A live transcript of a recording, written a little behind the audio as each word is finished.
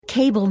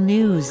Cable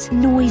news,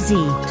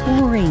 noisy,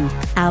 boring,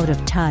 out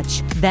of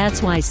touch.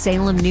 That's why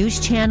Salem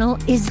News Channel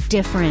is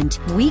different.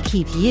 We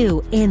keep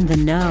you in the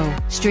know.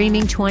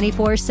 Streaming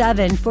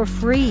 24/7 for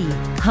free.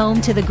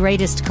 Home to the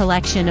greatest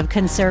collection of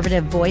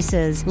conservative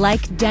voices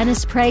like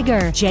Dennis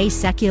Prager, Jay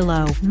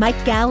Sekulow,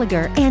 Mike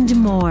Gallagher, and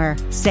more.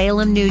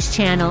 Salem News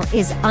Channel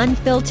is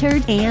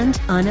unfiltered and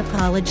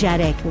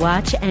unapologetic.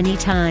 Watch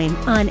anytime,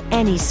 on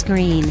any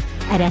screen,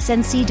 at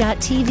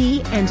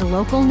snc.tv and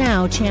Local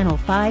Now Channel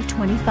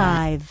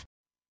 525.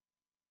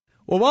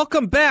 Well,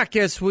 welcome back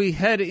as we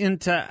head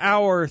into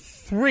hour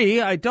 3.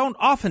 I don't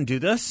often do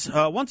this.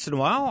 Once in a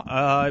while,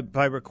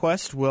 by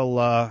request,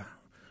 we'll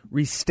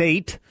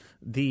restate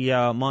the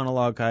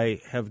monologue I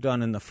have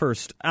done in the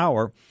first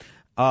hour.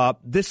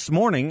 This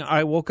morning,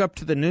 I woke up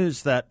to the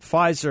news that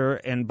Pfizer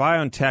and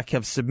BioNTech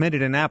have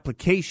submitted an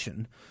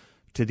application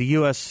to the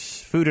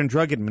U.S. Food and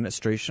Drug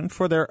Administration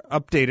for their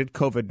updated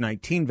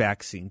COVID-19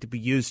 vaccine to be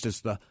used as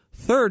the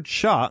third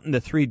shot in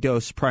the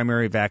 3-dose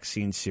primary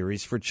vaccine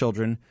series for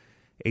children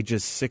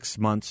ages 6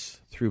 months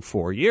through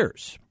 4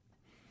 years.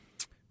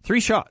 3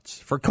 shots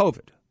for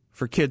COVID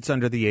for kids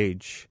under the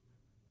age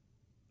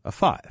of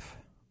 5.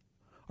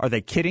 Are they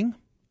kidding?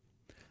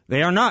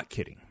 They are not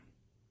kidding.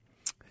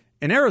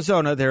 In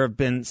Arizona, there have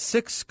been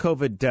 6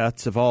 COVID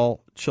deaths of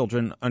all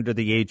children under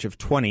the age of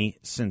 20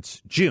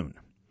 since June.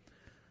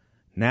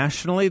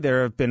 Nationally,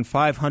 there have been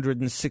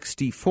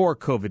 564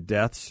 COVID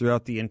deaths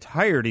throughout the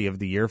entirety of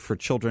the year for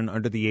children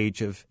under the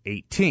age of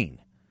 18.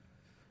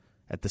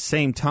 At the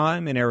same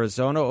time, in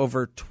Arizona,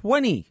 over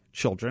 20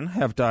 children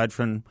have died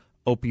from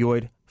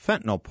opioid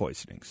fentanyl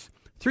poisonings,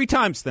 3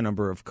 times the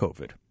number of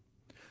COVID.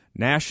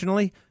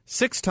 Nationally,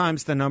 6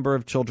 times the number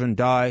of children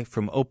die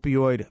from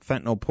opioid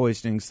fentanyl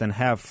poisonings than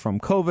have from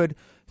COVID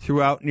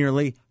throughout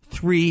nearly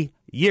 3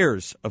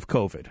 years of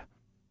COVID.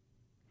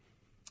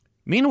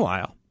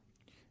 Meanwhile,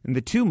 in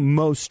the 2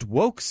 most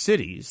woke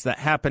cities that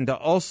happen to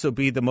also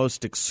be the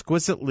most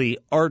exquisitely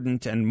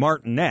ardent and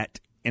martinet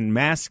in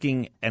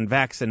masking and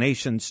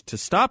vaccinations to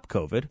stop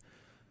COVID,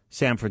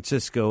 San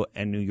Francisco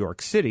and New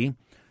York City,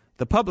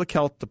 the public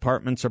health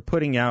departments are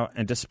putting out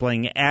and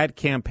displaying ad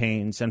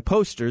campaigns and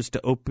posters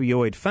to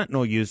opioid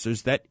fentanyl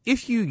users that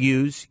if you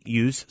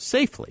use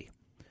safely.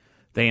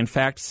 They in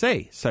fact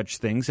say such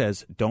things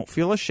as, don't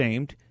feel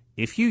ashamed,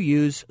 if you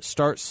use,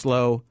 start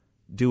slow,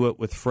 do it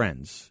with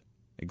friends.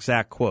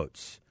 Exact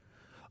quotes.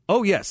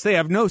 Oh, yes, they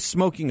have no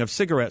smoking of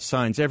cigarette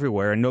signs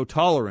everywhere and no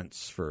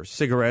tolerance for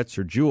cigarettes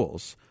or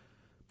Juuls.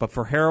 But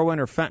for heroin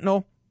or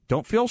fentanyl,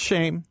 don't feel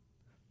shame.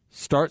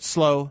 Start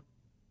slow.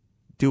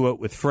 Do it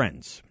with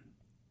friends.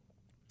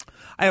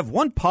 I have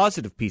one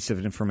positive piece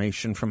of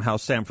information from how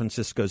San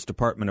Francisco's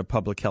Department of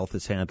Public Health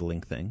is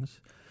handling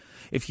things.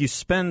 If you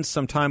spend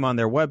some time on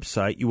their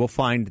website, you will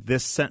find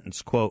this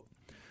sentence, quote,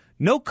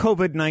 no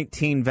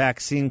COVID-19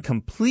 vaccine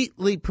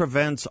completely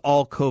prevents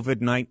all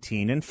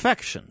COVID-19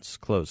 infections,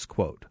 close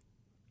quote.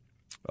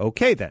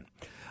 Okay, then.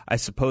 I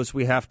suppose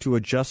we have to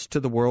adjust to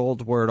the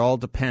world where it all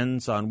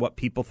depends on what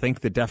people think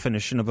the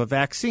definition of a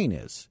vaccine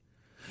is.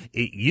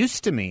 It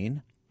used to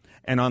mean,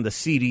 and on the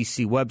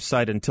CDC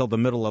website until the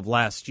middle of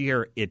last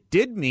year, it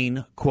did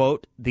mean,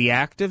 quote, the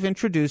act of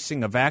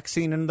introducing a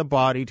vaccine in the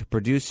body to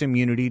produce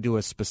immunity to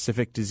a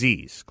specific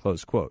disease,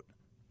 close quote,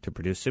 to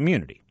produce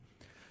immunity.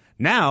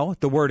 Now,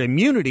 the word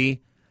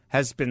immunity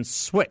has been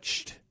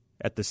switched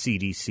at the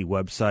CDC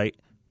website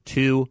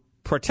to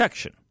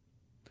protection.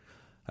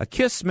 A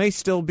kiss may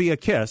still be a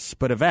kiss,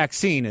 but a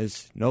vaccine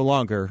is no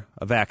longer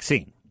a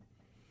vaccine.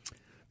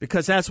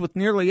 Because as with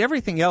nearly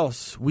everything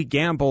else we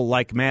gamble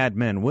like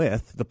madmen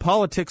with, the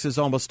politics is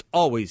almost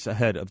always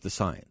ahead of the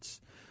science.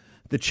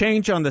 The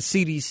change on the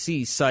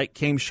CDC site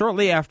came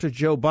shortly after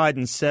Joe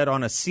Biden said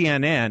on a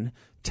CNN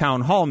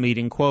town hall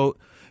meeting, quote,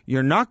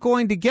 you're not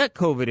going to get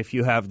COVID if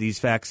you have these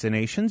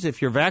vaccinations.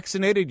 If you're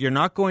vaccinated, you're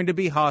not going to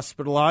be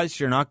hospitalized,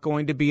 you're not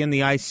going to be in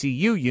the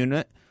ICU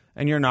unit,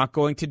 and you're not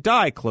going to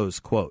die, close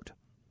quote.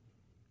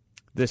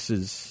 This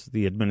is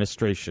the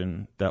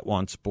administration that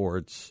wants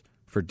boards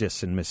for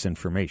dis and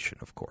misinformation,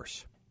 of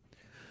course.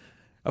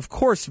 Of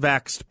course,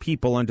 vaxxed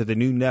people under the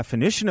new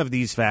definition of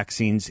these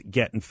vaccines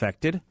get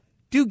infected,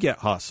 do get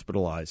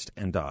hospitalized,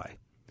 and die.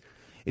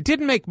 It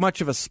didn't make much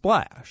of a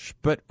splash,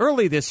 but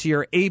early this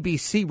year,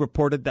 ABC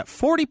reported that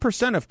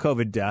 40% of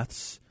COVID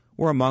deaths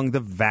were among the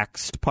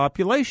vaxxed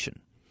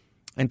population.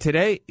 And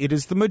today, it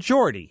is the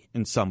majority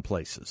in some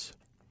places.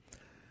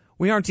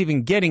 We aren't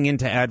even getting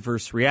into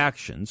adverse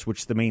reactions,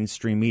 which the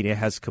mainstream media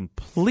has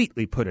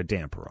completely put a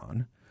damper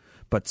on.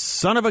 But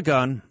son of a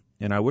gun,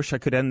 and I wish I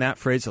could end that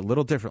phrase a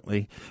little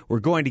differently, we're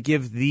going to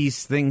give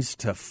these things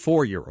to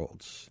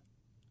 4-year-olds.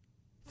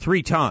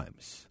 3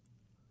 times.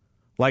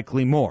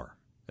 Likely more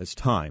as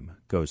time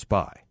goes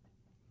by.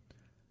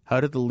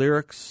 How did the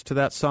lyrics to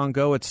that song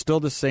go? It's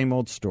still the same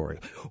old story.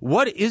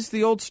 What is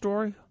the old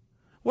story?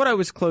 What I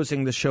was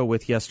closing the show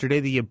with yesterday,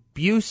 the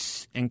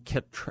abuse and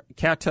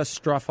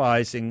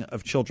catastrophizing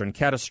of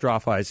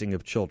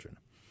children.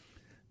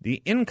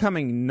 The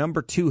incoming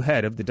number 2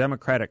 head of the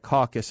Democratic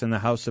caucus in the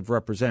House of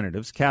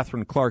Representatives,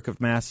 Catherine Clark of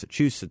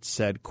Massachusetts,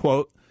 said,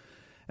 quote,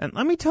 And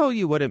let me tell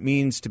you what it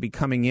means to be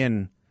coming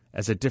in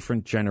as a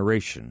different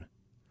generation.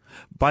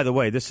 By the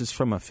way, this is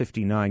from a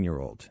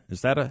 59-year-old.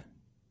 Is that a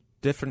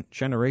different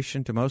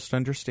generation to most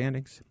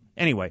understandings?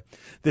 Anyway,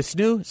 this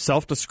new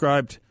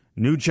self-described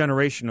new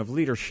generation of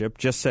leadership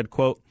just said,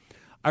 quote,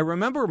 I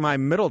remember my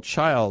middle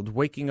child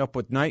waking up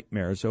with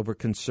nightmares over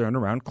concern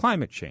around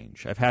climate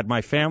change. I've had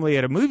my family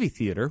at a movie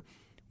theater.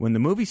 When the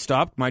movie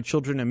stopped, my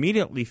children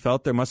immediately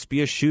felt there must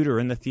be a shooter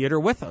in the theater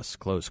with us,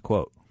 close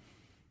quote.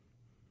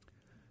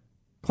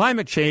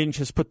 Climate change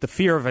has put the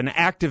fear of an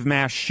active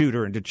mass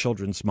shooter into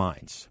children's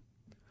minds.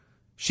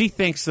 She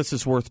thinks this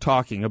is worth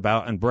talking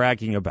about and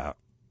bragging about.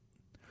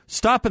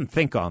 Stop and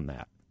think on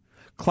that.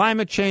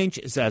 Climate change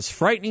is as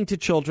frightening to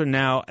children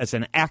now as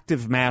an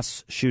active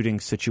mass shooting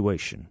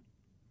situation.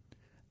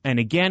 And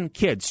again,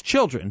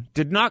 children,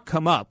 did not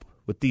come up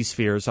with these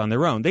fears on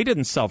their own. They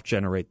didn't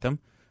self-generate them.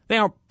 They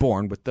aren't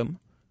born with them.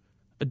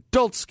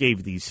 Adults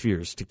gave these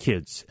fears to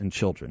kids and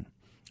children.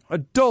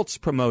 Adults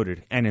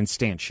promoted and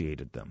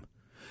instantiated them.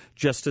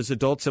 Just as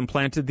adults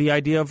implanted the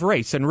idea of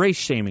race and race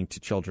shaming to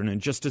children,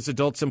 and just as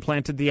adults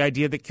implanted the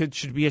idea that kids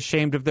should be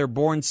ashamed of their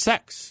born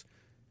sex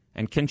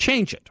and can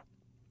change it.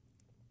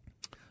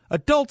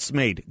 Adults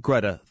made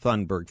Greta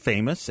Thunberg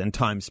famous and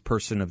Times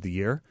Person of the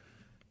Year,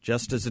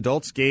 just as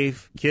adults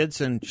gave kids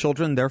and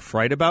children their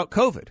fright about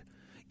COVID,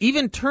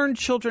 even turned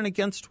children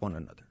against one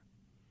another.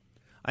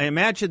 I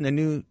imagine the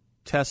new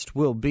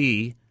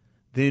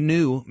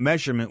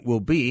measurement will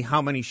be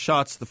how many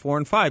shots the 4-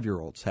 and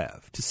 5-year-olds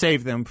have to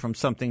save them from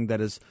something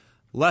that is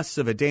less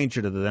of a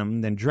danger to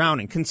them than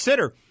drowning.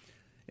 Consider,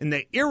 in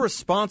the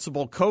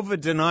irresponsible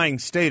COVID-denying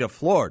state of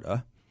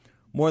Florida,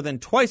 more than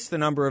twice the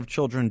number of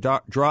children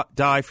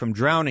die from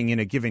drowning in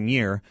a given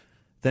year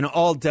than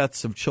all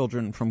deaths of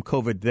children from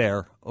COVID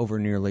there over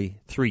nearly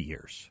 3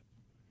 years.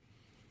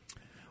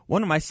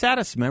 One of my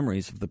saddest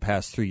memories of the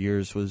past 3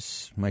 years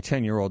was my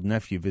 10-year-old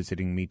nephew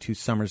visiting me 2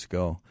 summers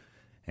ago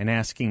and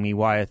asking me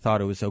why I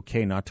thought it was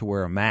okay not to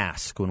wear a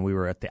mask when we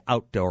were at the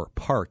outdoor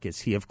park,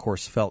 as he, of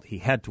course, felt he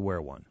had to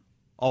wear one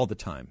all the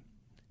time,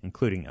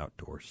 including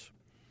outdoors.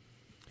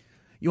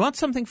 You want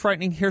something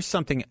frightening? Here's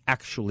something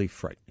actually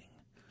frightening.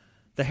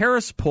 The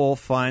Harris poll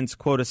finds,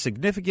 quote, a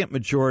significant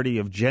majority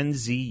of Gen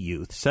Z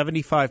youth,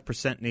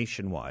 75%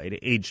 nationwide,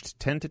 aged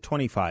 10 to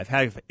 25,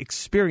 have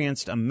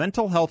experienced a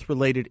mental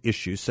health-related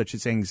issue such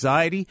as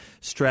anxiety,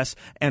 stress,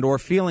 and or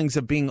feelings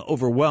of being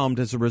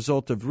overwhelmed as a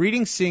result of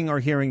reading, seeing, or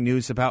hearing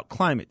news about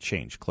climate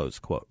change, close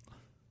quote.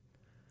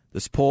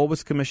 This poll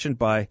was commissioned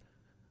by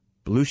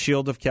Blue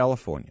Shield of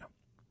California.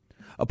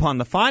 Upon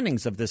the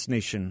findings of this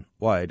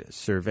nationwide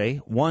survey,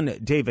 one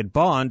David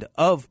Bond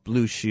of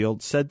Blue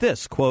Shield said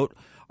this, quote,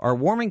 our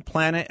warming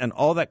planet and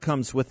all that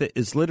comes with it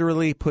is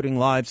literally putting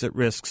lives at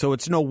risk, so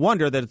it's no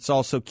wonder that it's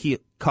also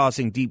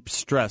causing deep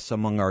stress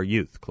among our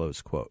youth, close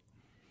quote.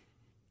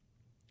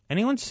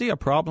 Anyone see a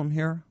problem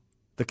here?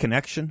 The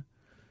connection?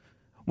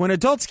 When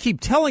adults keep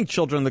telling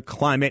children the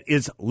climate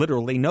is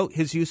literally, note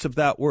his use of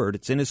that word,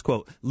 it's in his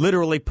quote,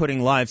 literally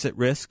putting lives at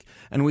risk,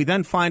 and we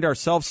then find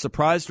ourselves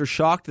surprised or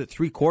shocked that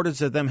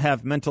 3/4 of them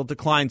have mental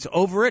declines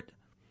over it,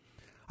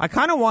 I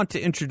kind of want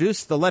to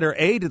introduce the letter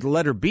A to the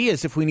letter B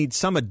as if we need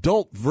some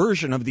adult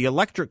version of the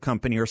Electric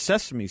Company or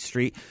Sesame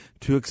Street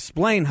to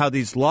explain how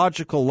these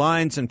logical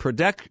lines and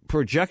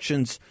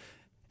projections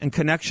and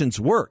connections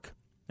work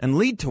and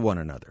lead to one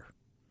another.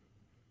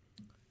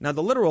 Now,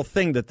 the literal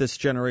thing that this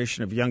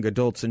generation of young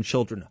adults and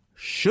children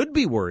should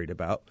be worried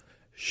about,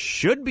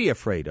 should be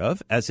afraid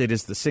of, as it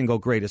is the single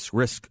greatest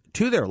risk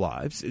to their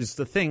lives, is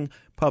the thing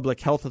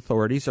public health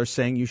authorities are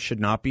saying you should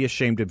not be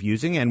ashamed of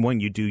using, and when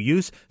you do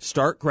use,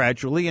 start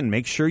gradually and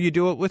make sure you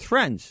do it with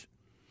friends.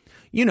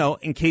 You know,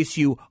 in case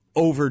you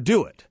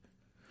overdo it.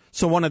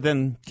 So one of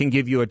them can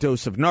give you a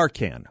dose of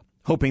Narcan,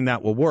 hoping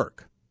that will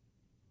work.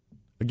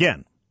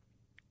 Again,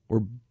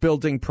 we're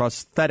building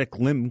prosthetic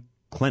limb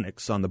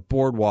clinics on the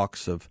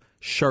boardwalks of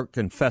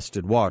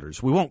shark-infested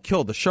waters. We won't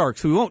kill the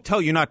sharks. We won't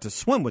tell you not to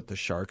swim with the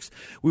sharks.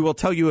 We will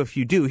tell you if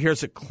you do,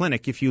 here's a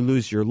clinic if you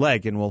lose your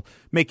leg, and we'll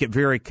make it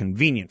very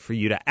convenient for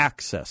you to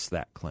access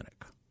that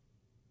clinic.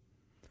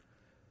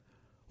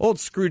 Old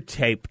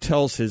Screwtape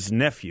tells his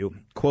nephew,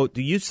 quote,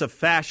 the use of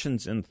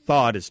fashions and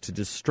thought is to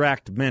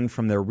distract men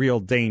from their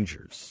real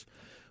dangers.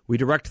 We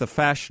direct the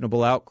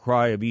fashionable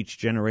outcry of each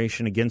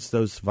generation against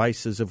those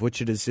vices of which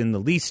it is in the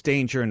least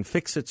danger and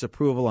fix its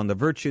approval on the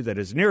virtue that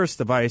is nearest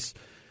the vice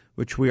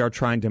which we are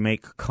trying to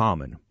make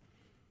common.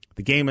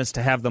 The game is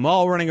to have them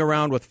all running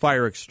around with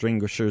fire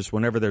extinguishers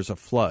whenever there's a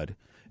flood,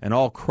 and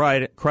all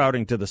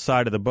crowding to the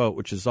side of the boat,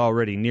 which is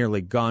already nearly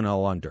gone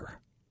all under.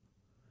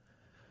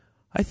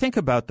 I think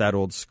about that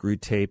old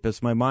Screwtape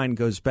as my mind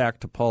goes back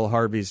to Paul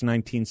Harvey's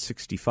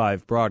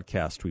 1965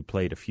 broadcast we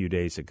played a few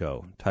days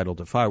ago, titled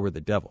If I Were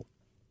the Devil.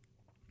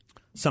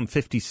 Some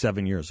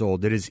 57 years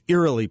old, it is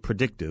eerily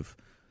predictive,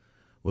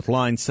 with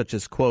lines such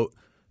as, quote,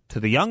 to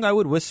the young I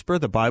would whisper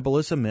the Bible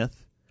is a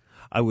myth.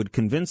 I would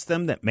convince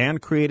them that man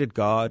created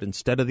God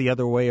instead of the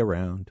other way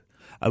around.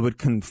 I would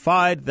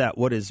confide that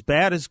what is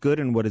bad is good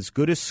and what is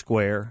good is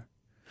square.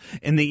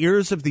 In the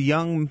ears of the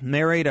young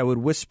married, I would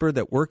whisper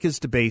that work is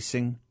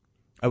debasing.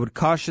 I would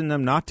caution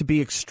them not to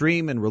be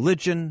extreme in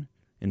religion,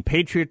 in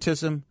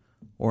patriotism,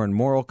 or in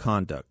moral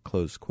conduct,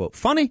 close quote.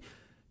 Funny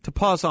to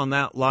pause on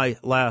that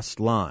last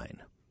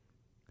line.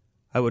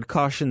 I would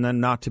caution them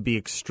not to be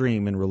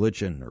extreme in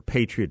religion or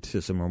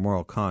patriotism or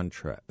moral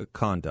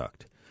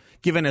conduct,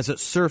 given as it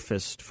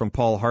surfaced from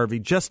Paul Harvey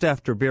just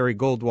after Barry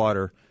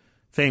Goldwater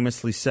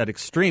famously said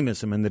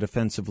extremism in the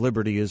defense of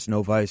liberty is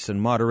no vice and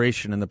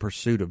moderation in the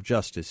pursuit of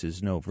justice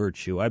is no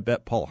virtue. I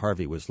bet Paul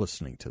Harvey was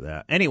listening to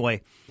that.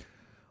 Anyway,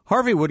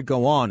 Harvey would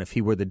go on if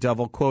he were the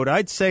devil, quote,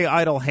 I'd say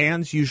idle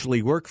hands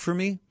usually work for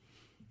me.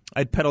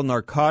 I'd peddle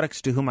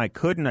narcotics to whom I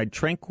could, and I'd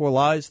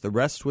tranquilize the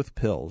rest with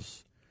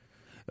pills.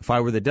 If I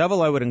were the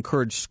devil, I would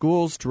encourage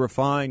schools to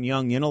refine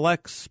young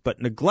intellects, but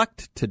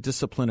neglect to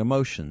discipline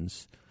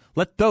emotions.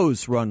 Let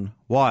those run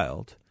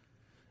wild.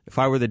 If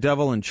I were the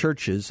devil in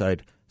churches,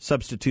 I'd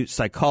substitute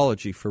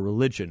psychology for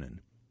religion and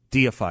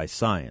deify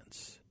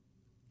science.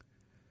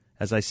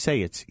 As I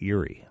say, it's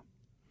eerie.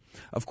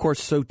 Of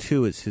course, so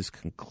too is his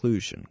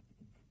conclusion.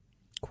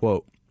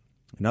 Quote,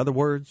 in other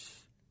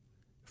words,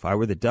 if I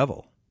were the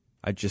devil,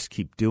 I'd just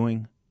keep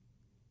doing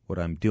what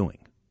I'm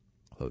doing.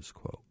 Close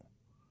quote.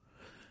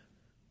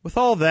 With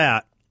all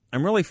that,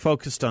 I'm really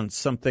focused on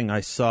something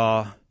I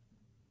saw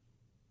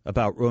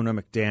about Ronna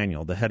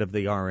McDaniel, the head of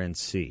the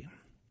RNC.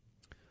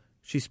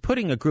 She's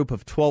putting a group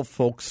of 12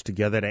 folks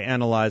together to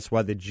analyze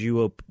why the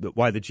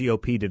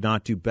GOP did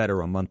not do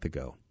better a month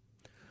ago.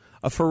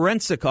 A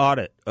forensic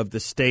audit of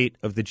the state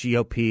of the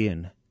GOP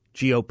and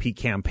GOP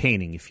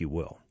campaigning, if you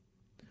will.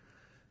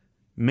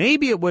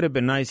 Maybe it would have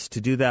been nice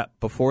to do that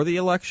before the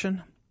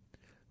election,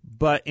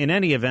 but in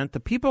any event,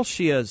 the people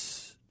she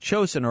has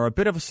chosen are a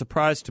bit of a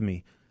surprise to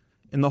me.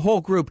 In the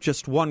whole group,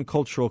 just one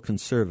cultural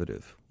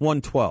conservative,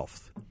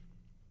 1/12.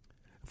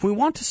 If we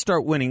want to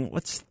start winning,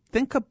 let's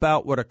think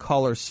about what a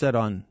caller said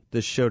on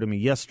this show to me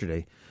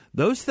yesterday.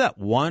 Those that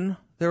won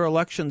their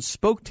elections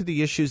spoke to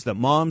the issues that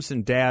moms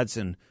and dads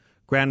and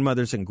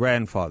grandmothers and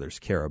grandfathers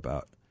care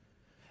about.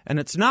 And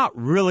it's not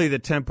really the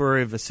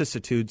temporary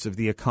vicissitudes of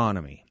the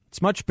economy.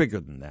 It's much bigger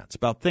than that. It's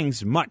about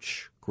things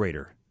much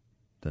greater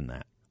than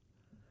that.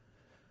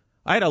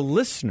 I had a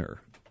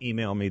listener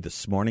email me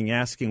this morning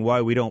asking why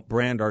we don't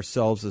brand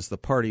ourselves as the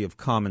party of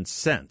common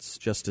sense,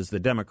 just as the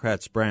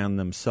Democrats brand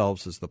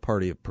themselves as the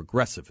party of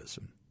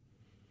progressivism.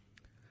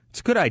 It's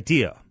a good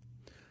idea,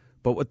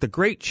 but what the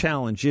great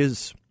challenge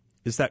is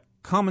that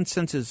common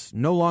sense is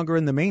no longer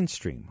in the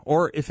mainstream,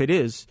 or if it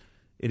is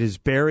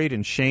buried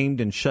and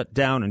shamed and shut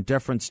down in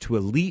deference to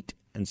elite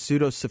and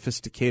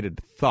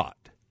pseudo-sophisticated thought.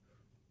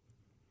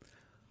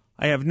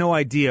 I have no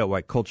idea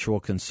why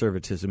cultural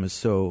conservatism is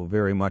so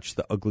very much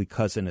the ugly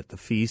cousin at the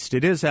feast.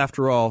 It is,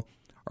 after all,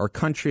 our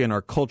country and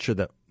our culture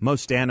that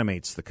most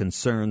animates the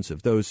concerns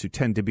of those who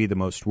tend to be the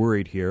most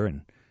worried here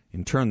and,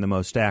 in turn, the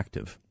most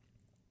active.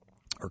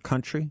 Our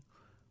country,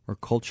 our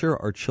culture,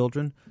 our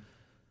children,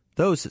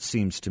 those, it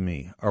seems to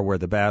me, are where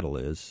the battle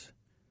is.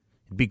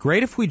 It'd be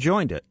great if we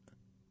joined it.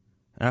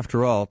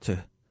 After all,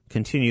 to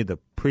continue the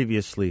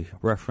previously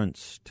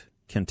referenced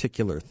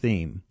canticular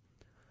theme,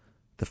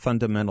 the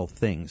fundamental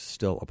things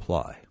still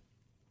apply.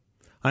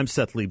 I'm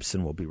Seth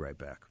Leibson. We'll be right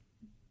back.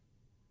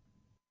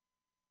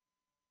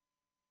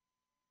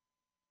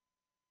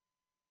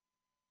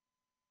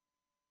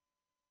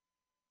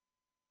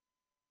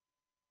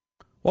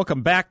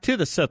 Welcome back to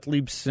the Seth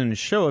Leibson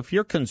Show. If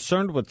you're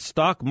concerned with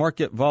stock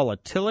market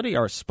volatility,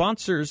 our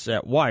sponsors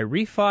at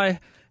YRefi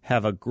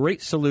have a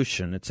great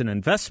solution. It's an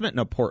investment in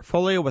a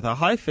portfolio with a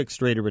high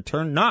fixed rate of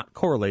return not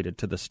correlated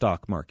to the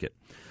stock market.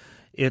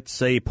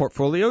 It's a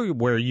portfolio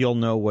where you'll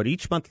know what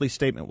each monthly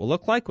statement will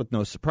look like with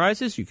no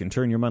surprises. You can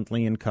turn your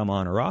monthly income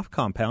on or off,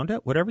 compound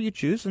it, whatever you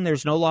choose, and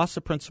there's no loss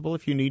of principal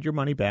if you need your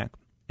money back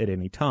at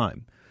any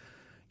time.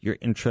 Your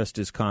interest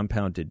is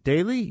compounded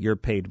daily, you're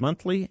paid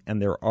monthly,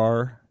 and there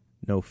are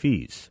no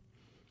fees.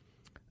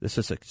 This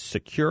is a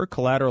secure,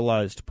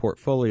 collateralized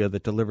portfolio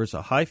that delivers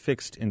a high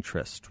fixed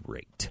interest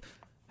rate.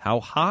 How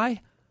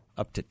high?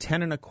 Up to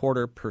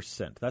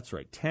 10.25%. That's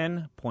right,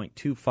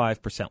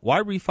 10.25%.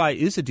 YRefi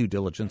is a due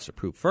diligence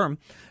approved firm,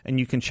 and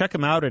you can check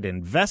them out at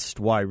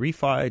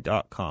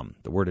investYRefi.com.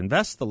 The word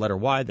invest, the letter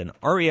Y, then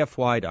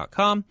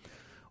REFY.com,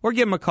 or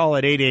give them a call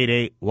at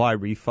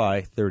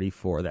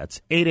 888-YRefi-34.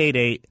 That's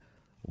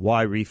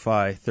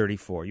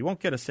 888-YRefi-34. You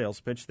won't get a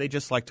sales pitch. They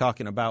just like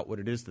talking about what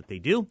it is that they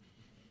do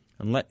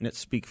and letting it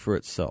speak for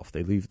itself.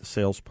 They leave the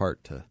sales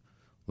part to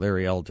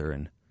Larry Elder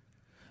and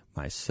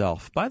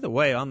myself. By the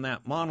way, on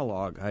that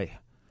monologue, I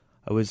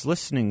was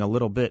listening a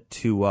little bit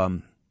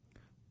to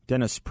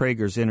Dennis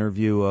Prager's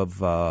interview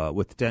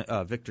with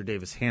Victor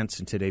Davis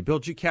Hanson today. Bill,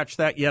 did you catch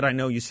that yet? I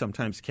know you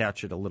sometimes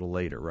catch it a little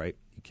later, right?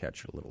 You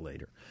catch it a little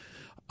later.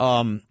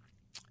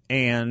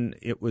 And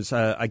it was,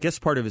 I guess,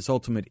 part of his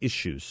Ultimate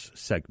Issues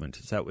segment.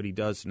 Is that what he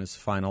does in his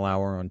final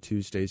hour on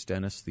Tuesdays,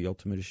 Dennis? The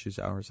Ultimate Issues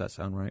hour? Does that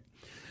sound right?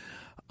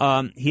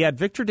 He had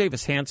Victor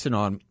Davis Hanson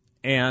on,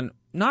 and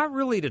not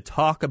really to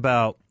talk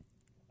about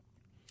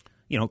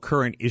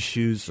current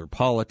issues or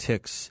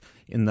politics.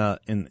 in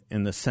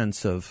the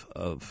sense of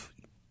the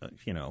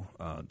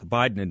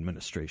Biden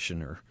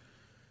administration or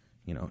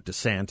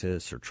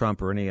DeSantis or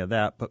Trump or any of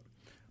that, but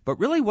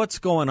really what's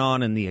going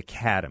on in the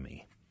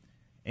academy.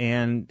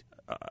 And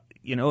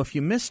if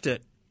you missed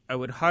it, I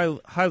would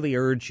highly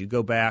urge you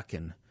go back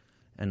and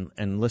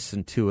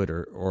listen to it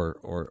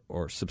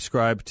or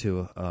subscribe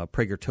to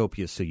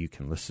Pragertopia so you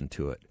can listen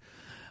to it.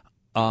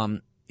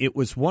 It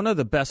was one of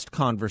the best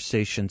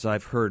conversations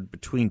I've heard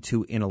between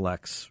two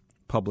intellects,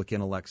 public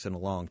intellects, in a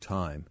long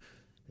time.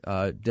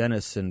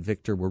 Dennis and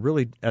Victor were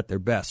really at their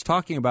best,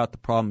 talking about the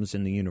problems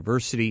in the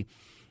university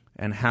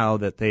and how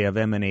that they have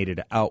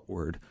emanated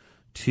outward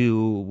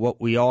to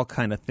what we all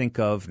kind of think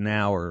of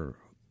now or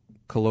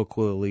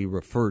colloquially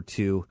refer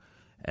to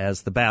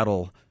as the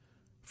battle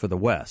for the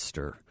West,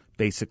 or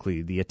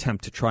basically the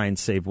attempt to try and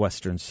save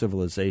Western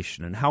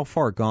civilization, and how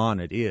far gone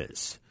it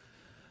is.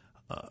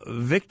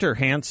 Victor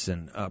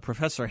Hanson,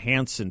 Professor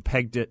Hanson,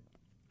 pegged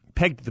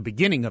the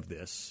beginning of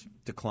this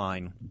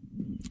decline,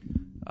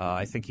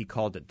 I think he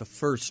called it the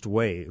first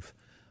wave,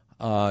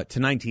 to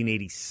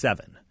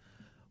 1987,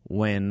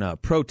 when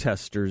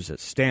protesters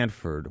at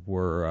Stanford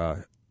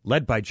were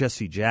led by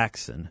Jesse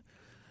Jackson,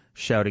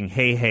 shouting,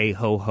 "Hey, hey,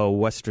 ho, ho,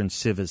 Western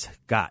Civ has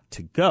got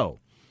to go."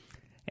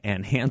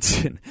 And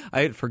Hanson,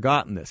 I had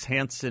forgotten this.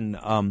 Hanson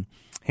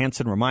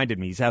reminded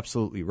me, he's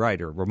absolutely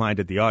right, or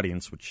reminded the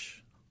audience,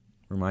 which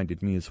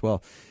reminded me as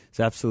well. He's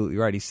absolutely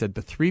right. He said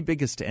the three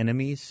biggest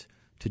enemies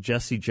to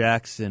Jesse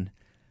Jackson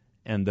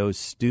and those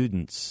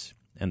students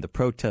and the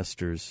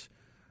protesters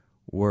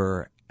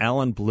were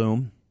Alan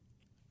Bloom,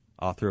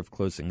 author of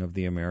Closing of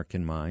the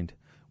American Mind,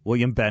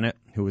 William Bennett,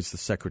 who was the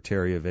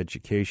Secretary of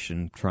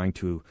Education trying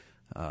to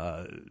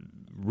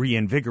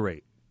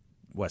reinvigorate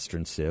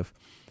Western Civ,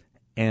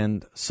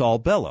 and Saul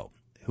Bellow,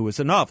 who was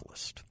a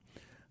novelist.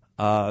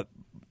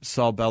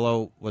 Saul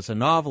Bellow was a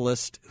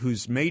novelist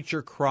whose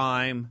major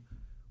crime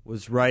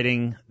was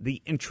writing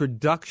the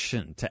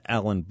introduction to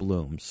Alan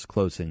Bloom's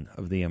Closing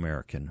of the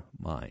American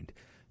Mind.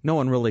 No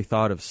one really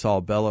thought of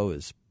Saul Bellow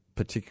as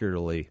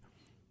particularly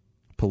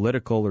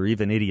political or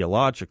even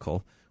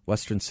ideological.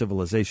 Western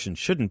civilization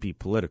shouldn't be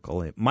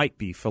political. It might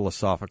be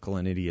philosophical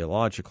and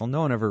ideological.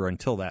 No one ever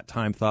until that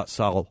time thought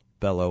Saul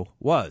Bellow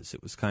was.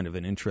 It was kind of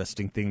an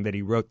interesting thing that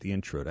he wrote the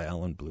intro to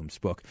Alan Bloom's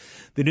book.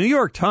 The New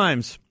York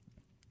Times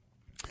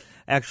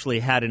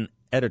actually had an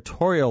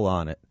editorial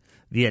on it,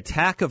 The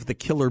Attack of the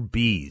Killer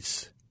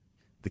Bees.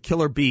 The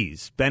Killer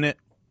Bees, Bennett,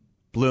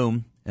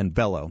 Bloom, and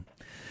Bellow.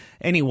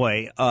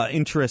 Anyway,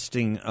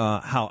 interesting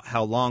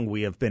how long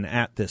we have been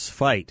at this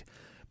fight,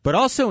 but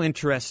also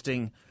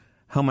interesting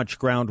how much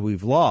ground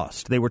we've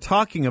lost. They were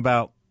talking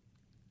about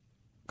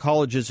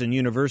colleges and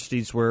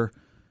universities where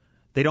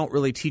they don't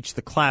really teach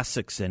the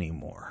classics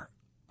anymore.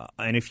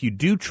 And if you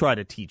do try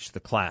to teach the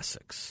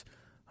classics,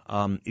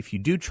 if you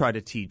do try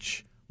to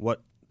teach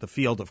what the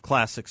field of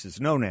classics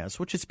is known as,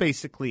 which is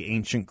basically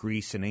ancient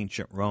Greece and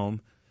ancient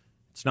Rome,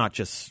 it's not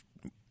just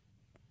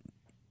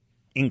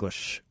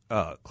English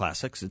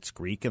classics, it's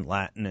Greek and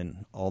Latin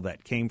and all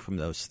that came from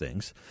those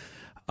things.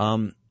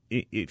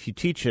 If you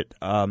teach it,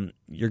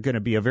 you're going to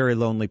be a very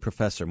lonely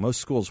professor. Most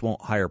schools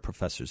won't hire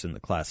professors in the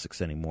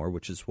classics anymore,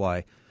 which is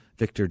why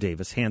Victor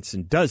Davis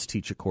Hanson does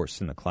teach a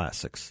course in the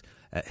classics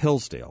at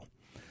Hillsdale.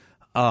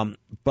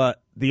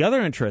 But the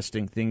other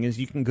interesting thing is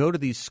you can go to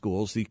these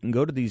schools, you can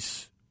go to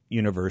these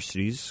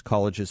universities,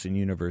 colleges and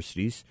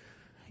universities.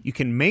 You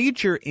can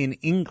major in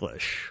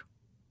English.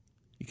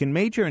 You can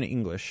major in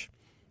English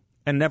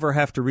and never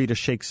have to read a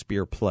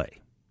Shakespeare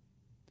play.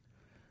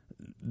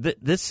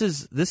 This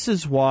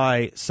is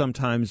why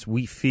sometimes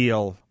we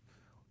feel,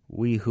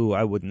 we who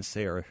I wouldn't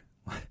say are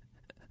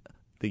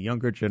the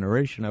younger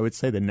generation, I would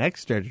say the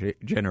next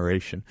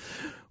generation,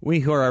 we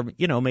who are,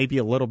 maybe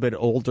a little bit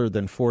older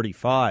than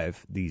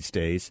 45 these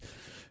days,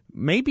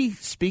 maybe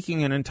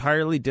speaking an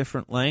entirely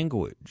different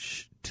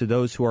language to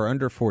those who are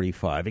under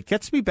 45. It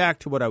gets me back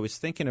to what I was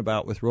thinking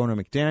about with Ronna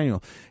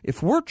McDaniel.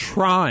 If we're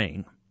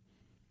trying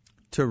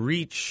to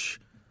reach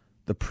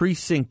the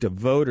precinct of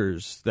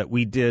voters that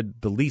we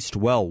did the least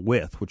well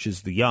with, which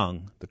is the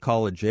young, the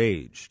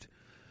college-aged,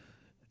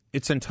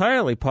 it's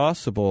entirely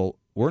possible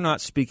we're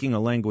not speaking a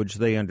language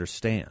they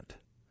understand.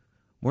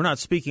 We're not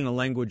speaking a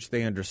language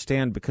they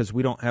understand because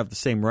we don't have the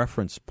same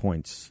reference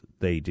points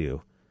they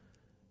do.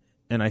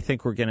 And I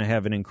think we're going to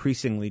have an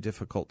increasingly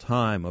difficult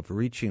time of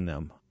reaching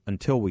them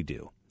until we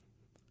do.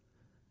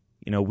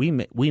 We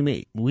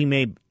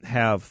may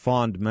have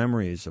fond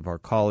memories of our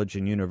college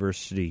and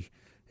university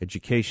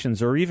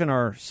educations, or even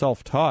our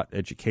self-taught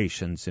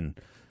educations in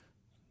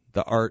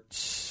the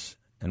arts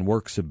and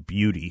works of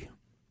beauty,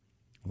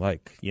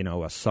 like,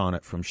 a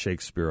sonnet from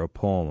Shakespeare, a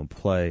poem, a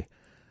play,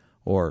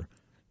 or,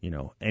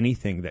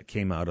 anything that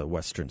came out of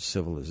Western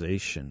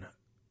civilization.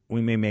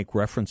 We may make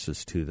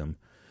references to them.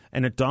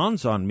 And it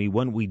dawns on me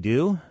when we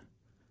do,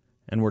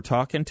 and we're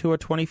talking to a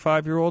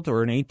 25-year-old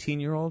or an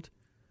 18-year-old,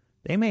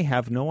 they may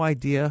have no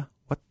idea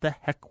what the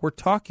heck we're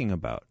talking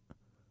about.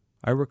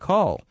 I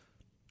recall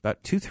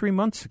about 2-3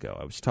 months ago,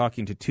 I was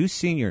talking to two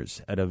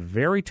seniors at a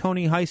very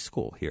Tony high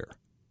school here.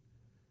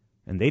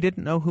 and they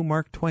didn't know who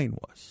Mark Twain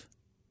was.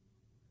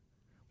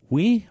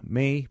 We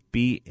may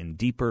be in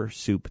deeper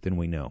soup than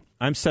we know.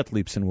 I'm Seth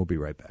Leibson. We'll be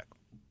right back.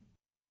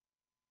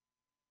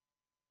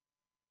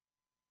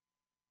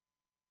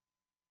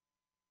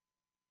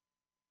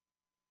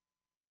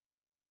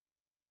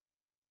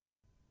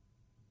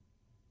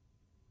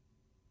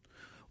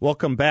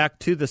 Welcome back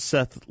to the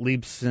Seth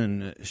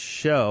Leibson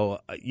Show.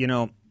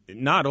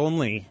 Not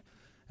only,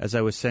 as I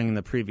was saying in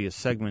the previous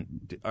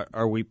segment,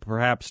 are we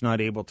perhaps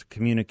not able to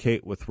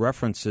communicate with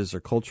references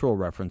or cultural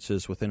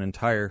references with an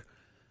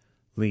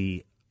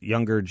entirely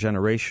younger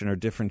generation or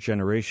different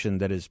generation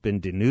that has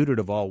been denuded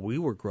of all we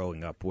were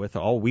growing up with,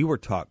 all we were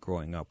taught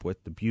growing up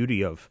with, the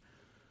beauty of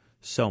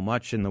so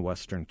much in the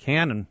Western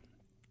canon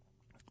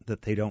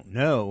that they don't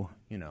know,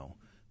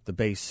 the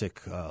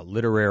basic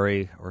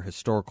literary or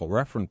historical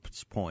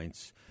reference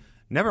points.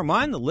 Never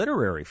mind the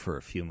literary for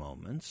a few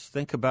moments.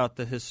 Think about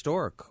the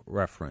historic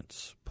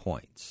reference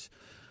points.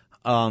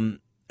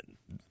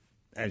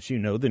 As you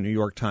know, the New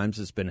York Times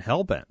has been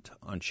hell-bent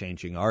on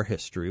changing our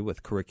history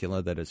with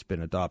curricula that has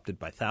been adopted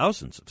by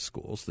thousands of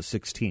schools, the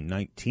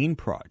 1619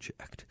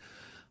 Project,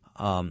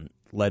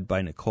 led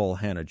by Nicole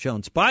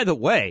Hannah-Jones. By the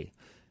way,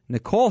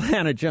 Nicole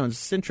Hannah-Jones,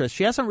 it's interesting,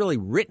 she hasn't really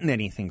written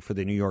anything for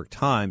the New York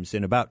Times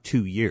in about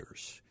 2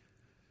 years.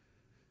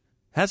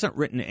 Hasn't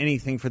written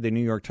anything for the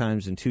New York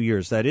Times in 2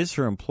 years. That is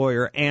her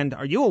employer. And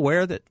are you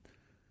aware that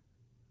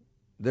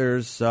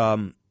there's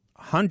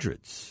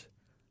hundreds,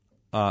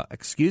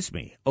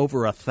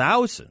 over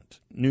 1,000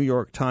 New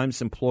York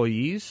Times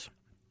employees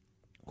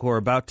who are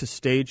about to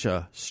stage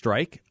a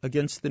strike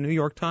against the New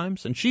York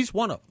Times? And she's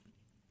one of them.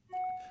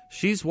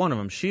 She's one of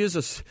them. She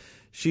is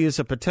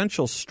a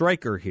potential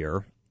striker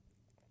here,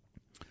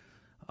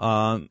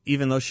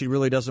 even though she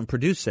really doesn't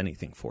produce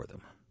anything for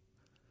them.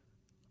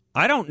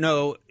 I don't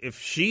know if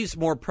she's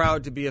more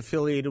proud to be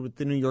affiliated with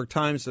the New York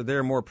Times or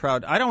they're more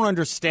proud. I don't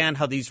understand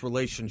how these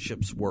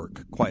relationships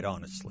work, quite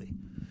honestly.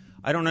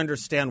 I don't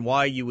understand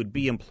why you would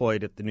be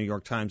employed at the New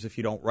York Times if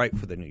you don't write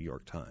for the New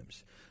York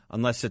Times,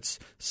 unless it's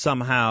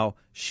somehow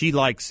she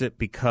likes it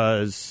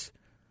because,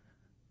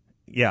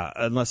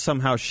 unless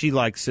somehow she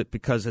likes it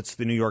because it's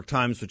the New York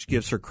Times, which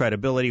gives her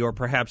credibility, or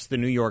perhaps the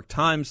New York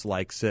Times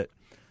likes it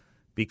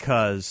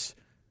because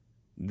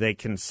they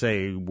can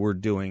say we're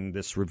doing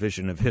this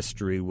revision of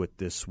history with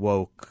this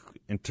woke,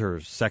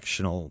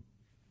 intersectional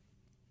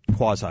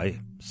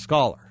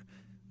quasi-scholar.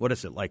 What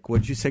is it like? What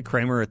did you say,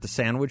 Kramer at the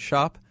sandwich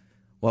shop?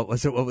 What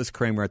was it? What was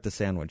Kramer at the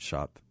sandwich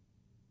shop?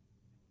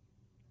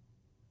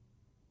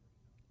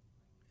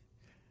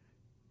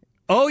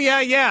 Oh,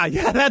 yeah,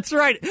 that's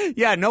right.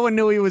 Yeah, no one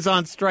knew he was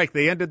on strike.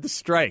 They ended the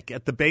strike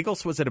at the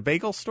bagels. Was it a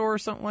bagel store or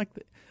something like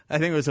that? I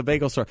think it was a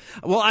bagel store.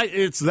 Well,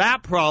 it's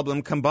that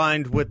problem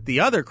combined with the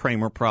other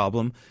Kramer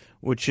problem,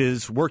 which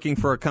is working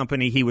for a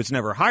company he was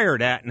never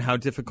hired at and how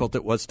difficult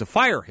it was to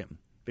fire him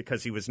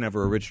because he was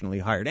never originally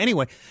hired.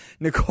 Anyway,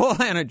 Nicole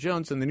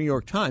Hannah-Jones in the New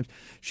York Times,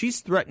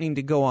 she's threatening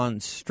to go on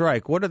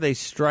strike. What are they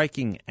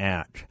striking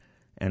at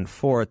and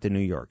for at the New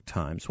York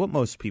Times? What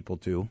most people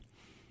do.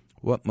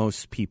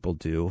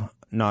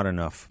 Not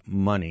enough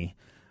money.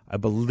 I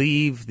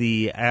believe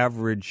the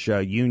average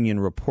union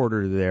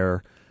reporter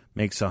there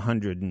makes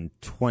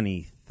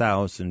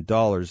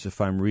 $120,000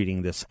 if I'm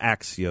reading this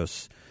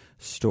Axios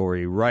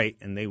story right,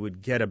 and they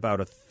would get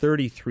about a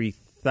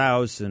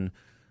 $33,000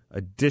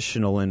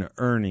 additional in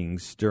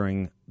earnings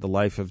during the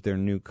life of their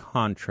new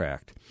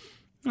contract.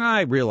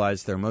 I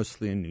realize they're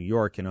mostly in New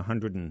York, and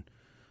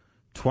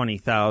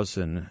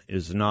 $120,000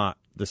 is not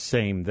the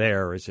same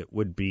there as it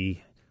would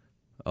be,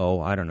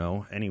 I don't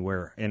know,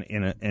 anywhere in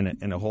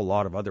a whole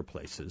lot of other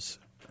places,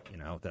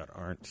 that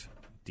aren't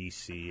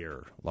D.C.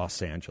 or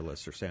Los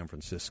Angeles or San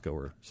Francisco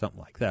or something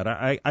like that.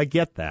 I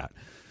get that.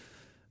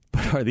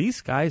 But are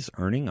these guys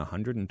earning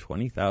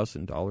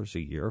 $120,000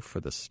 a year for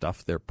the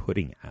stuff they're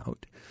putting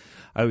out?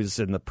 I was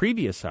in the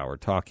previous hour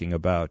talking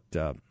about,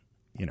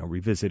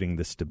 revisiting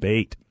this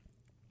debate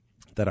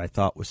that I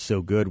thought was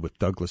so good with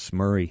Douglas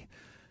Murray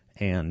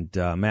and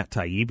Matt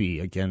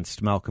Taibbi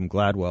against Malcolm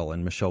Gladwell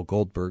and Michelle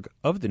Goldberg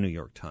of the New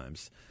York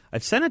Times.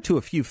 I've sent it to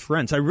a few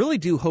friends. I really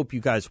do hope you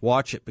guys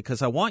watch it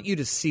because I want you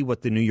to see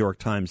what the New York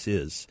Times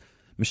is.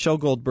 Michelle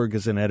Goldberg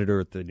is an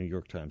editor at the New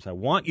York Times. I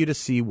want you to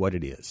see what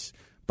it is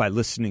by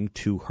listening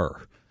to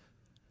her.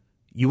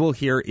 You will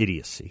hear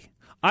idiocy.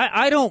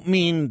 I don't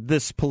mean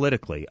this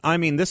politically. I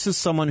mean, this is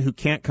someone who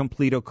can't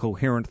complete a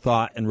coherent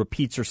thought and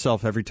repeats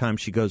herself every time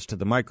she goes to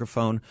the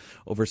microphone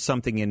over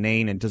something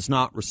inane and does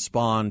not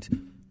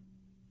respond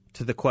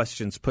to the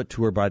questions put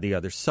to her by the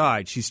other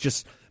side. She's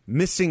just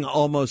missing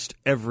almost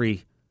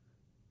every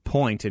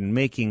point and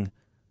making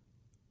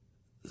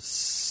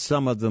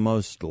some of the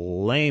most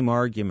lame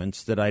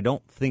arguments that I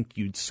don't think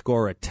you'd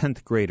score a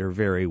 10th grader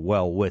very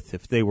well with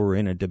if they were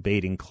in a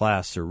debating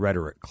class or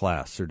rhetoric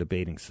class or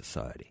debating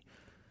society.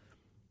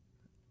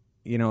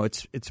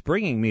 It's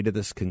bringing me to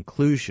this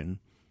conclusion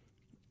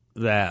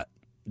that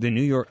the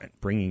New York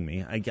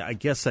I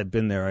guess I've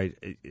been there.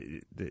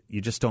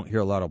 You just don't hear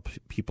a lot of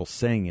people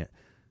saying it.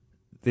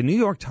 The New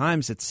York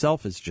Times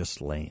itself is just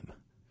lame.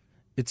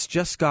 It's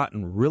just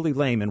gotten really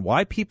lame. And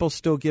why people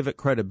still give it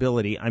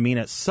credibility, I mean,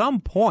 at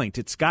some point,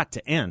 it's got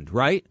to end,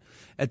 right?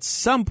 At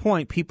some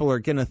point, people are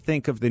going to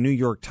think of the New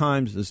York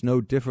Times as no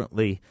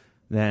differently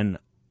than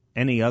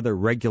any other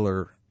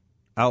regular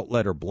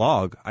outlet or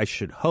blog, I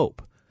should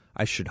hope.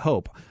 I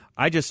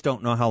just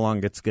don't know how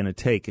long it's going to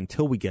take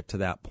until we get to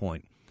that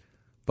point.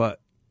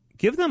 But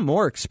give them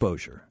more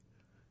exposure.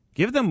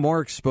 Give them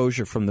more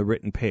exposure from the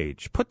written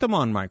page. Put them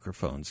on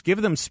microphones.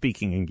 Give them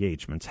speaking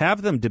engagements.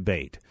 Have them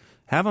debate.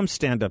 Have them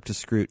stand up to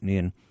scrutiny.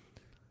 And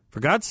for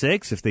God's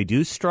sakes, if they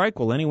do strike,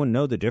 will anyone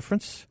know the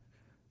difference?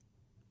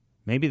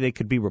 Maybe they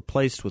could be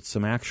replaced with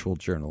some actual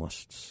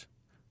journalists.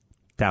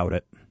 Doubt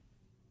it.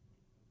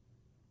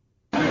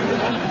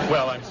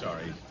 Well, I'm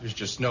sorry. There's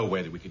just no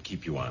way that we could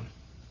keep you on.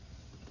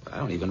 I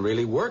don't even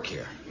really work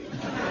here.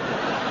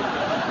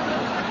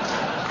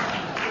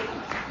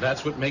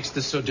 That's what makes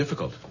this so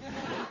difficult.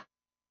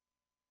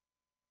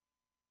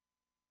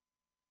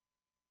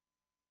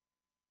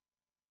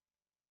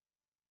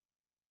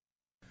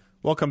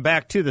 Welcome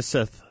back to the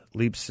Seth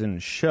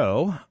Leibsohn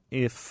Show.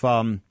 If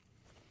I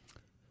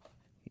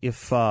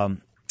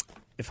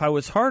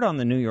was hard on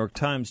the New York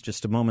Times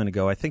just a moment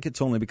ago, I think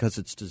it's only because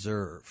it's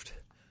deserved.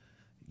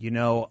 You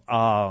know,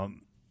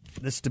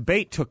 this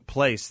debate took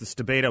place, this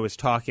debate I was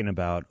talking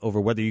about, over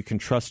whether you can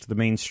trust the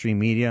mainstream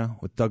media,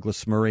 with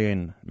Douglas Murray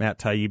and Matt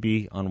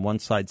Taibbi on one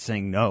side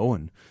saying no,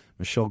 and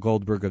Michelle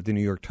Goldberg of the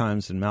New York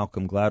Times and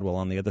Malcolm Gladwell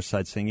on the other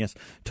side saying yes.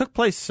 Took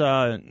place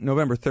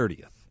November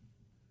 30th.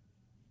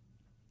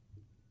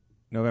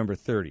 November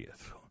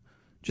 30th,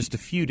 just a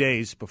few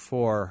days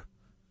before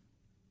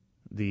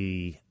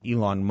the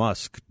Elon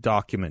Musk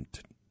document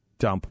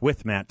dump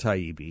with Matt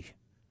Taibbi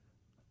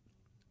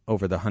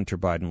over the Hunter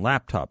Biden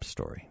laptop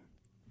story.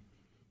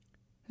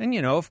 And,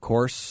 you know, of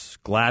course,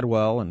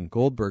 Gladwell and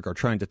Goldberg are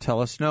trying to tell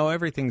us, no,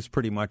 everything's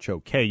pretty much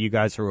okay. You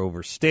guys are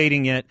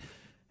overstating it,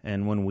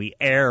 and when we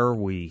err,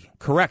 we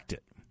correct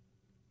it.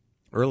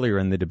 Earlier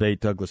in the debate,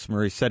 Douglas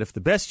Murray said, if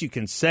the best you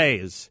can say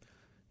is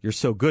you're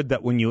so good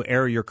that when you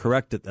err, you're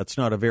corrected, that's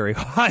not a very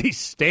high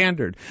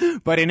standard.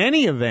 But in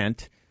any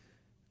event,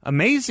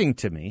 amazing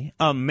to me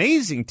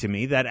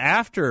that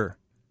after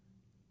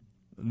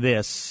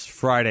this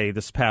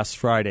past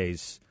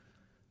Friday's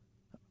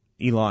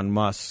Elon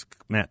Musk,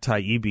 Matt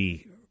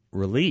Taibbi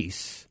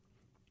release,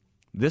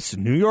 this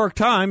New York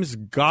Times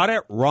got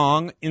it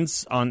wrong in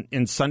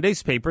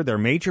Sunday's paper, their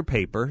major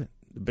paper,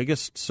 the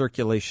biggest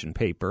circulation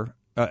paper,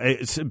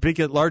 it's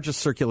the largest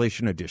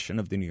circulation edition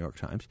of the New York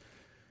Times.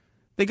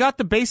 They got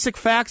the basic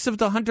facts of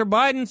the Hunter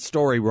Biden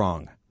story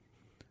wrong.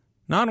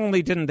 Not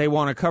only didn't they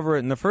want to cover it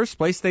in the first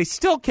place, they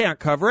still can't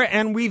cover it,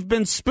 and we've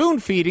been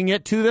spoon-feeding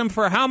it to them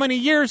for how many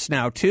years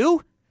now?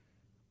 2?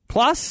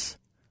 Plus?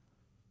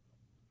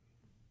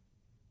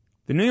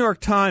 The New York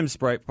Times,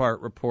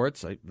 Breitbart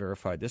reports, I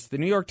verified this, the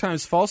New York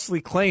Times falsely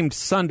claimed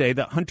Sunday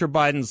that Hunter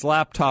Biden's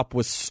laptop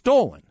was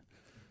stolen,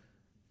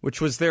 which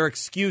was their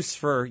excuse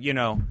for, you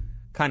know,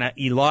 kind of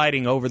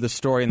eliding over the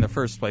story in the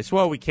first place.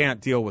 Well, we can't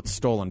deal with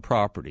stolen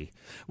property,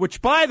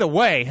 which, by the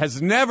way,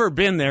 has never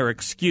been their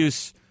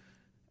excuse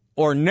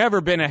or never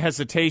been a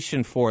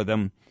hesitation for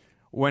them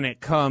when it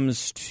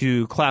comes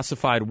to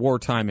classified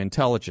wartime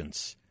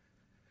intelligence.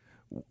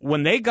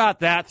 When they got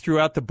that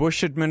throughout the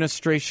Bush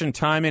administration,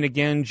 time and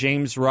again,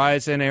 James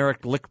Risen,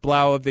 Eric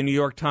Lichtblau of the New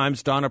York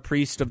Times, Donna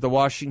Priest of the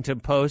Washington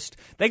Post,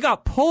 they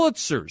got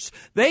Pulitzers.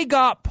 They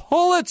got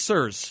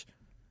Pulitzers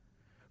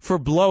for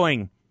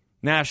blowing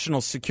national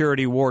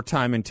security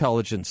wartime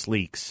intelligence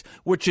leaks,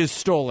 which is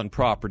stolen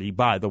property,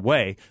 by the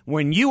way.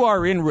 When you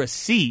are in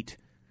receipt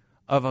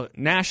of a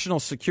national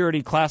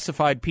security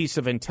classified piece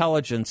of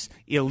intelligence,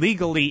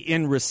 illegally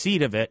in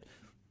receipt of it,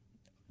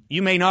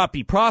 you may not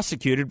be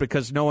prosecuted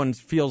because no one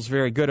feels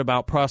very good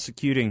about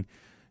prosecuting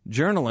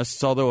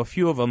journalists, although a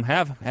few of them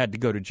have had to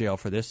go to jail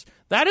for this.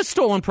 That is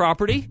stolen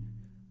property.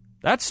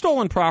 That's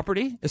stolen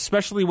property,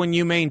 especially when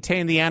you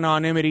maintain the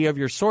anonymity of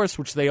your source,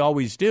 which they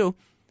always do.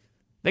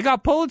 They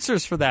got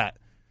Pulitzers for that.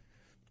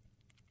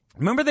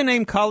 Remember the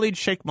name Khalid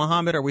Sheikh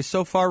Mohammed? Are we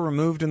so far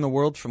removed in the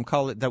world from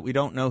Khalid that we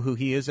don't know who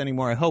he is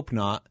anymore? I hope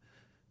not.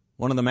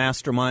 One of the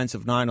masterminds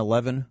of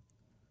 9/11.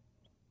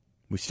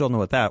 We still know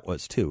what that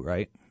was too,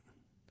 right?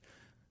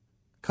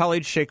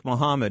 Khalid Sheikh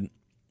Mohammed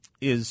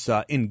is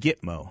in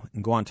Gitmo,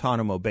 in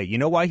Guantanamo Bay. You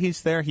know why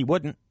he's there? He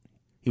wasn't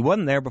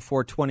there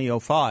before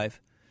 2005.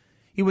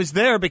 He was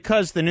there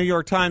because the New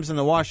York Times and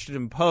the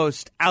Washington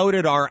Post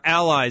outed our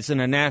allies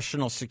in a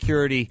national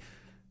security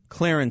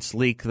clearance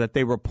leak that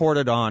they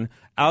reported on,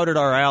 outed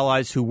our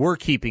allies who were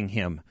keeping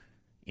him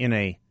in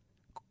a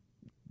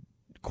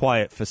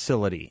quiet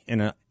facility, in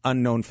an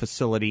unknown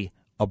facility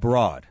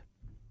abroad.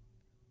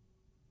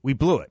 We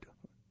blew it.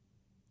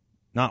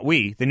 Not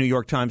we, the New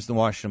York Times and the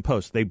Washington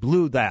Post. They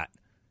blew that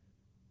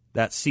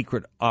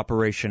secret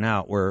operation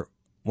out where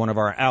one of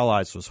our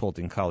allies was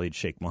holding Khalid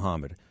Sheikh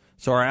Mohammed.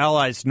 So our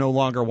allies no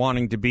longer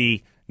wanting to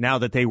be, now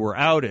that they were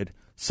outed,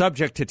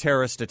 subject to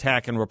terrorist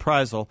attack and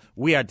reprisal,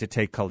 we had to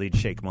take Khalid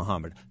Sheikh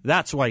Mohammed.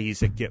 That's why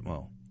he's at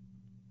Gitmo.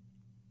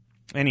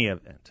 Any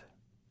event.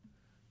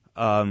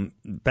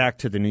 back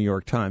to the New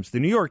York Times. The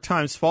New York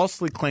Times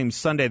falsely claimed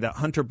Sunday that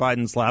Hunter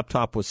Biden's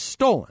laptop was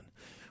stolen,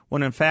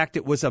 when in fact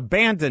it was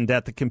abandoned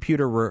at the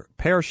computer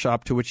repair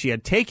shop to which he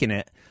had taken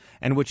it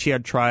and which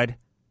had tried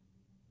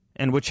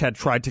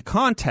to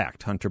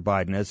contact Hunter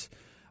Biden. As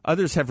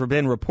others have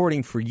been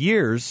reporting for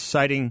years,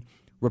 citing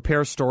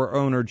repair store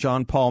owner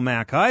John Paul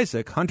Mac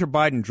Isaac, Hunter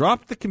Biden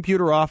dropped the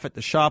computer off at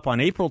the shop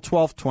on April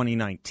 12,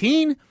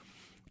 2019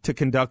 to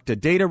conduct a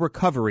data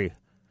recovery.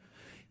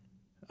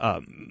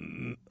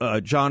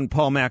 John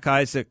Paul Mac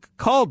Isaac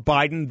called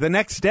Hunter Biden the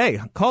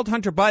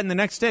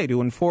next day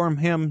to inform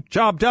him,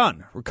 job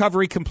done,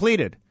 recovery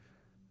completed.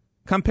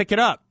 Come pick it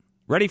up,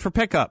 ready for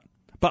pickup.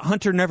 But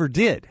Hunter never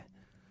did.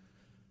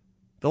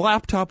 The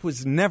laptop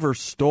was never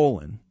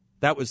stolen.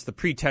 That was the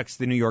pretext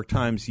the New York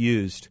Times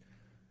used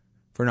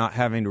for not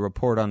having to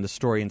report on the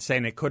story and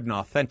saying it couldn't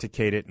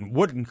authenticate it and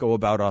wouldn't go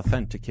about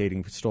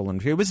authenticating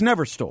stolen. It was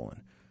never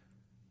stolen.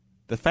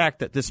 The fact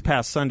that this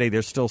past Sunday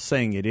they're still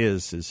saying it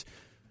is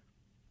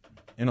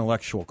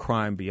intellectual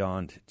crime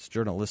beyond, it's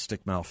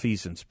journalistic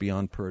malfeasance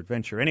beyond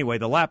peradventure. Anyway,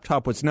 the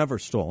laptop was never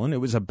stolen.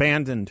 It was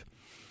abandoned,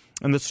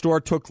 and the store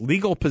took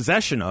legal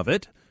possession of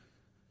it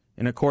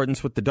in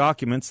accordance with the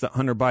documents that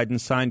Hunter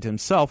Biden signed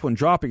himself when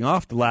dropping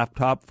off the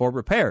laptop for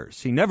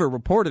repairs. He never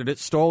reported it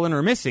stolen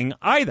or missing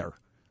either.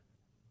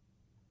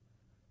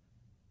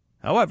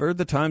 However,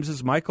 the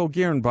Times' Michael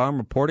Gierenbaum,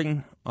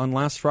 reporting on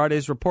last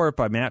Friday's report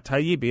by Matt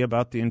Taibbi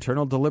about the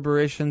internal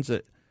deliberations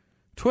at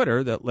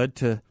Twitter that led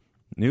to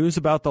news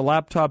about the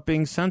laptop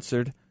being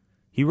censored,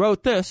 he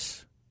wrote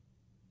this,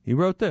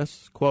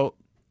 quote,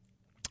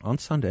 on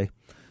Sunday,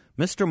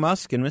 Mr.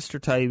 Musk and Mr.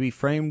 Taibbi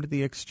framed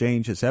the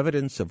exchange as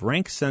evidence of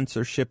rank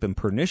censorship and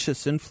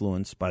pernicious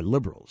influence by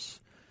liberals.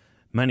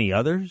 Many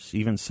others,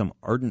 even some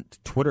ardent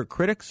Twitter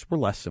critics, were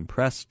less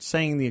impressed,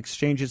 saying the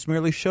exchanges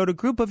merely showed a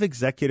group of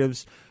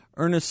executives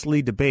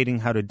earnestly debating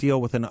how to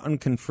deal with an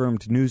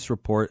unconfirmed news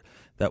report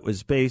that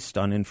was based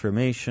on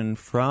information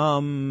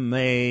from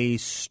a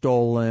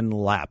stolen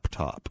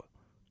laptop.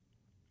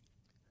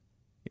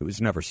 It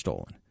was never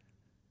stolen.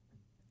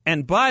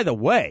 And by the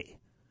way,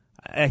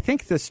 I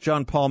think this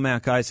John Paul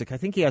Mac Isaac, I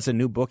think he has a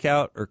new book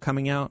out or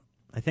coming out.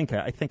 I think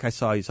I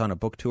saw he's on a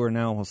book tour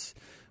now.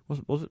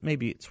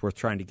 Maybe it's worth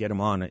trying to get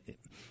him on.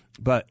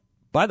 But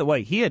by the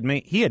way, he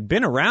had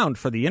been around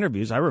for the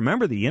interviews. I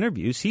remember the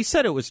interviews. He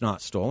said it was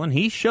not stolen.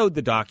 He showed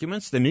the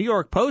documents. The New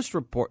York Post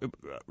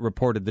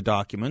reported the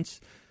documents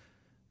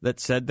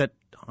that said that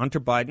Hunter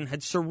Biden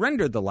had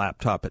surrendered the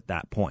laptop at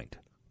that point,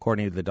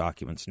 according to the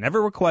documents.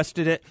 Never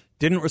requested it,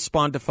 didn't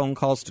respond to phone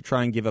calls to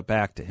try and give it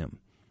back to him.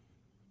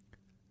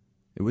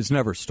 It was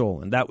never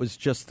stolen. That was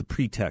just the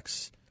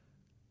pretext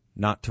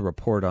not to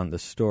report on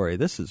this story.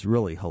 This is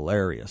really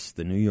hilarious.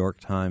 The New York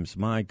Times,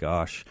 my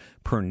gosh,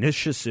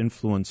 pernicious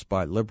influence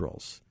by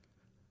liberals.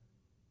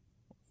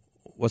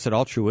 Was it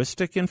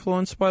altruistic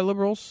influence by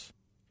liberals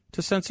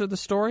to censor the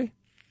story?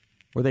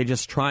 Were they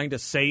just trying to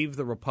save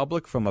the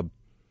Republic from a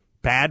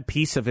bad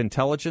piece of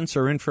intelligence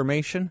or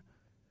information?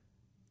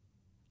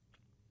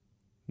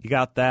 You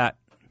got that.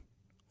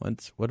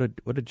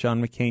 What did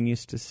John McCain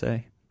used to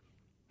say?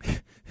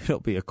 It'll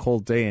be a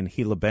cold day in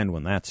Gila Bend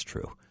when that's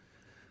true.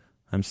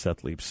 I'm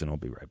Seth Leibson. I'll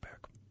be right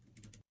back.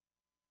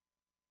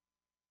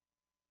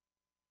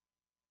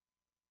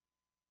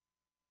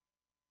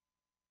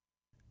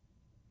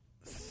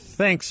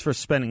 Thanks for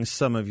spending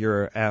some of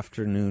your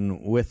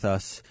afternoon with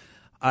us.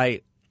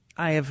 I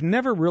have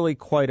never really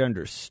quite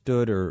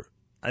understood, or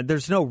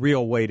there's no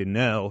real way to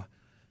know,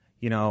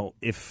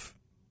 if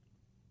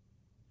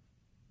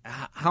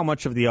how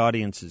much of the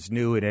audience is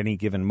new at any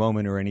given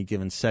moment or any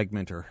given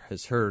segment or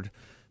has heard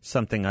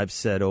something I've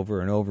said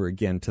over and over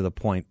again to the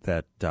point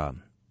that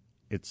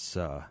it's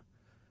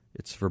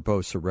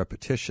verbose or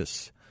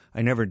repetitious.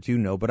 I never do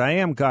know, but I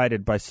am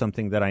guided by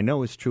something that I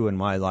know is true in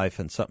my life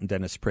and something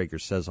Dennis Prager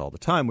says all the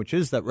time, which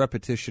is that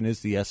repetition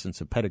is the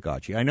essence of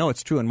pedagogy. I know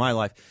it's true in my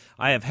life.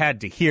 I have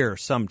had to hear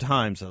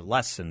sometimes a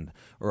lesson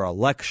or a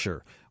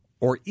lecture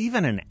or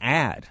even an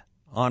ad,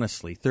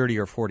 honestly, 30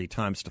 or 40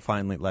 times to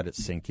finally let it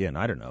sink in.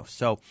 I don't know.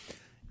 So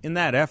in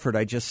that effort,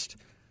 I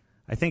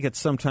think it's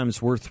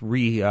sometimes worth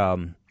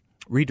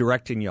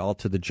redirecting y'all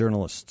to the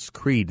journalist's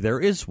creed. There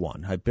is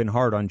one. I've been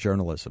hard on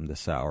journalism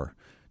this hour.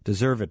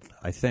 Deserve it,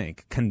 I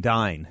think.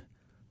 Condign,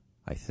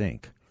 I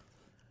think.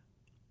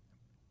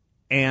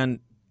 And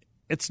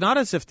it's not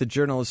as if the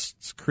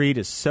journalist's creed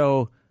is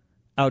so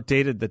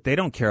outdated that they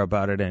don't care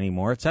about it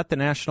anymore. It's at the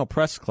National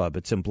Press Club.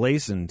 It's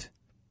emblazoned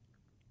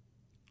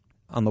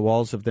on the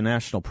walls of the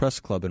National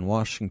Press Club in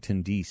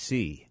Washington,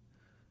 D.C.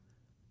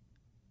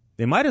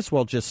 They might as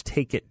well just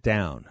take it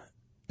down.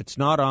 It's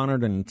not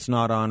honored, and it's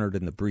not honored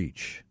in the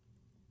breach.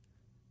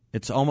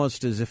 It's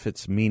almost as if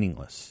it's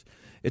meaningless.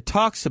 It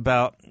talks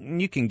about,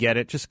 you can get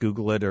it, just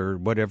Google it or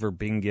whatever,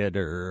 Bing it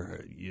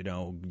or,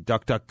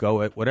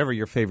 DuckDuckGo it, whatever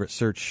your favorite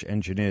search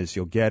engine is,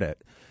 you'll get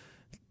it.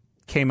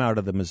 Came out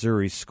of the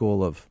Missouri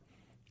School of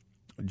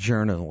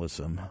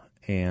Journalism,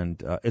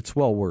 and it's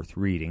well worth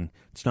reading.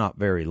 It's not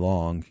very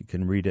long. You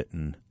can read it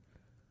in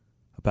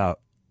about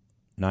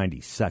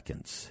 90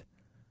 seconds.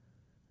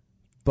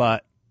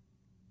 But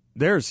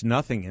there's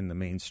nothing in the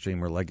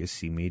mainstream or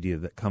legacy media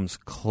that comes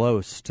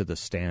close to the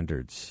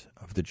standards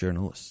of the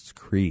journalist's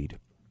creed.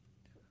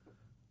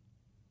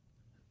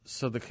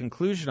 So the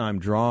conclusion I'm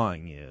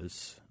drawing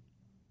is,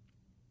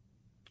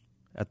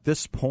 at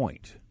this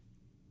point,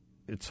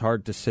 it's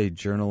hard to say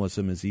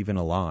journalism is even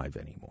alive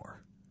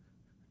anymore.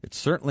 It's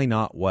certainly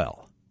not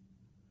well.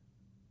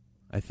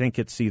 I think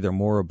it's either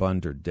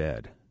moribund or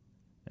dead.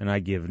 And I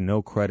give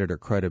no credit or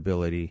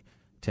credibility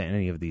to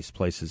any of these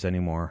places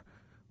anymore,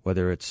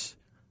 whether it's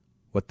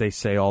what they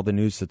say, all the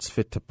news that's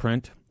fit to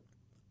print,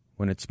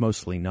 when it's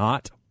mostly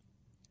not,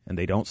 and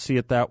they don't see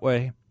it that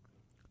way,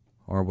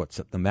 or what's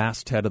at the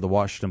masthead of the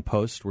Washington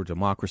Post, where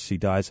democracy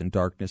dies in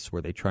darkness,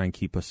 where they try and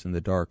keep us in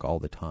the dark all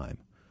the time.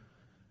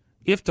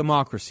 If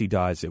democracy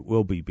dies, it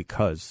will be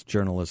because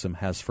journalism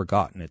has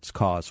forgotten its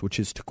cause, which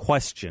is to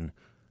question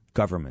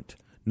government,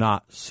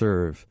 not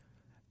serve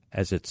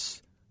as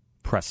its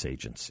press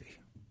agency.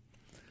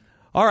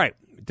 All right,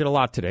 did a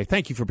lot today.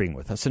 Thank you for being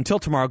with us. Until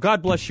tomorrow,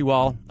 God bless you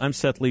all. I'm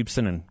Seth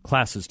Leibson, and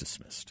class is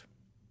dismissed.